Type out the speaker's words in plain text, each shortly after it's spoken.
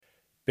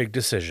Big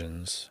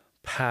decisions,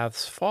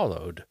 paths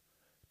followed,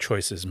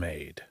 choices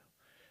made.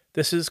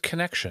 This is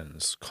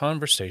Connections,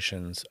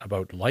 conversations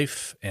about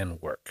life and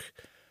work.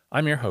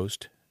 I'm your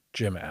host,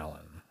 Jim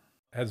Allen.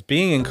 Has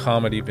being in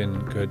comedy been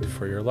good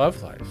for your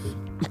love life?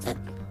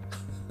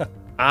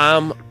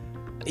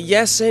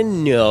 Yes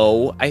and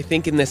no. I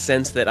think in the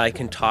sense that I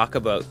can talk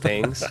about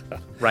things,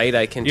 right?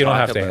 I can. You don't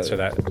have to answer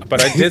that.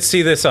 But I did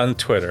see this on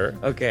Twitter.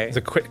 Okay. It's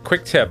a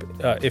quick tip.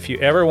 If you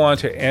ever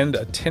want to end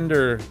a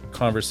Tinder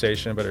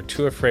conversation but are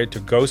too afraid to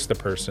ghost the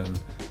person,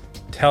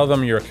 tell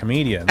them you're a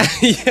comedian,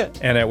 Yeah.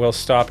 and it will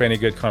stop any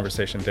good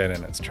conversation dead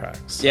in its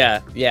tracks.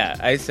 Yeah,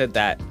 I said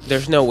that.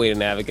 There's no way to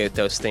navigate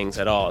those things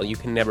at all. You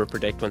can never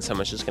predict when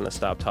someone's just going to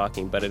stop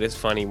talking, but it is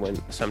funny when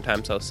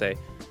sometimes I'll say,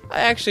 I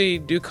actually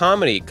do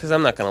comedy, because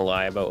I'm not going to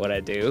lie about what I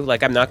do.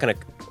 Like, I'm not going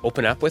to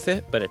open up with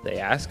it, but if they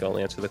ask, I'll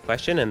answer the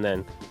question, and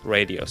then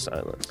radio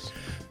silence.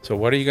 So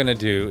what are you going to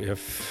do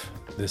if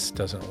this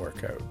doesn't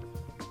work out?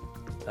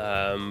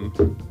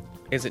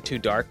 Is it too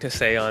dark to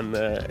say on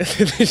the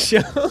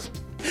show?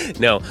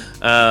 No.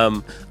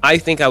 I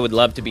think I would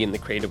love to be in the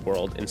creative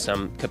world in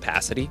some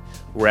capacity,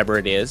 wherever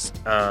it is.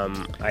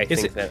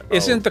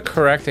 Isn't the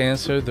correct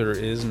answer there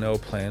is no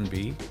plan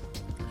B?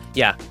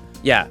 Yeah.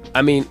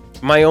 I mean,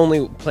 my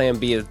only plan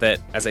B is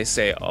that, as I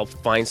say, I'll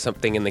find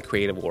something in the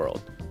creative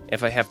world.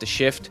 If I have to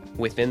shift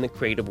within the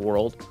creative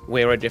world,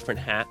 wear a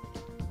different hat,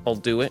 I'll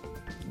do it.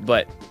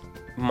 But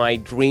my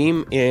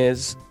dream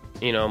is,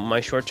 my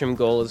short-term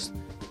goal is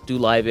do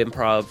live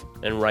improv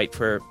and write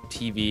for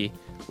TV,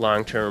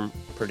 long-term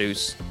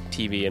produce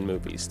TV and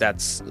movies.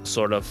 That's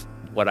sort of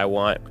what I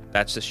want.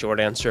 That's the short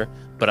answer,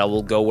 but I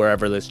will go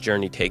wherever this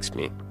journey takes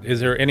me. Is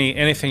there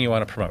anything you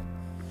want to promote?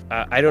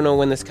 I don't know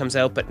when this comes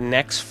out, but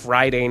next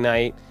Friday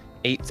night,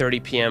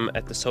 8:30 p.m.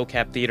 at the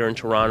SoCap Theatre in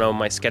Toronto,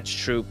 my sketch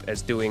troupe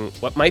is doing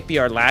what might be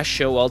our last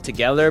show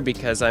altogether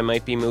because I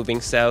might be moving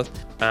south.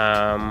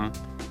 I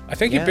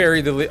think you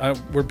buried the lead.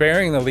 We're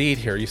burying the lead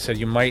here. You said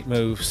you might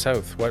move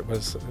south. What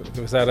was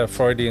that a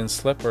Freudian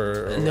slip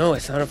or? No,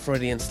 it's not a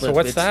Freudian slip. So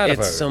what's that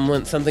about?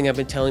 It's something I've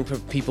been telling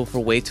people for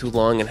way too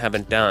long and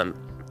haven't done.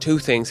 Two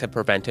things have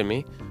prevented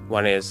me.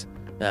 One is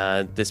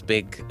this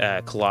big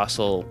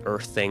colossal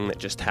Earth thing that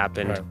just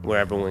happened, right, where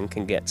everyone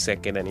can get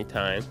sick at any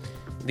time.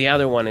 The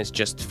other one is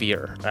just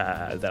fear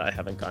that I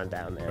haven't gone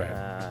down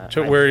there. Right.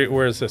 So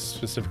where is this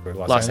specifically?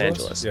 Los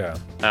Angeles? Yeah.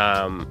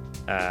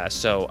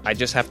 So I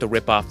just have to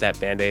rip off that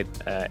Band-Aid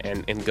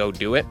and go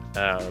do it.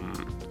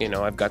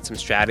 I've got some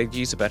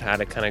strategies about how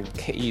to kind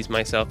of ease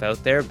myself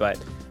out there, but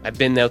I've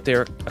been out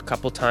there a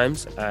couple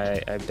times.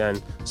 I've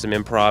done some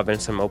improv and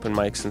some open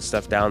mics and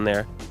stuff down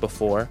there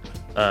before.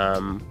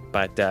 And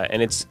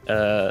it's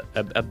a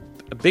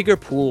bigger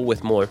pool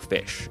with more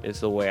fish is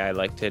the way I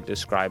like to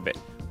describe it.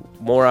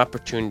 More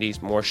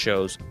opportunities, more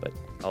shows, but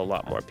a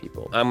lot more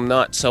people. I'm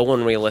not so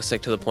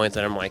unrealistic to the point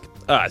that I'm like,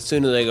 as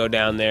soon as I go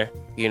down there,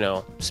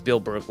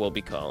 Spielberg will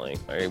be calling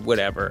or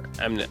whatever.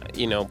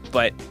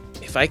 But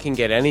if I can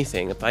get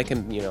anything, if I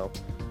can, be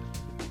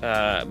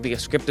a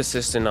script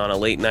assistant on a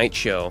late night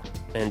show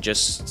and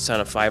just sort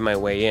of find my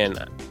way in,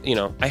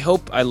 I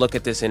hope I look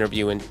at this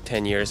interview in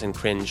 10 years and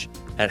cringe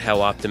at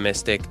how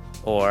optimistic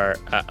or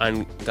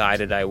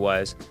unguided I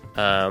was.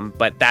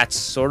 But that's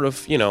sort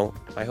of,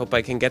 I hope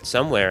I can get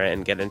somewhere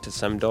and get into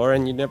some door,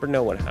 and you never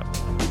know what happens.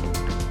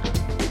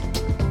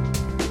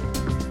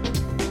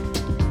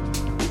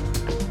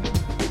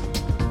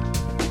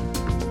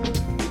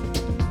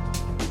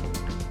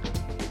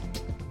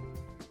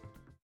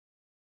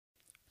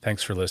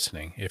 Thanks for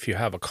listening. If you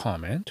have a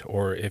comment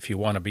or if you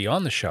want to be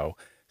on the show,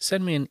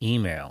 send me an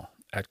email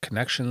at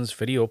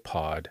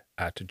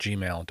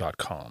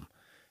connectionsvideopod@gmail.com.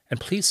 And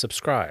please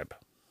subscribe.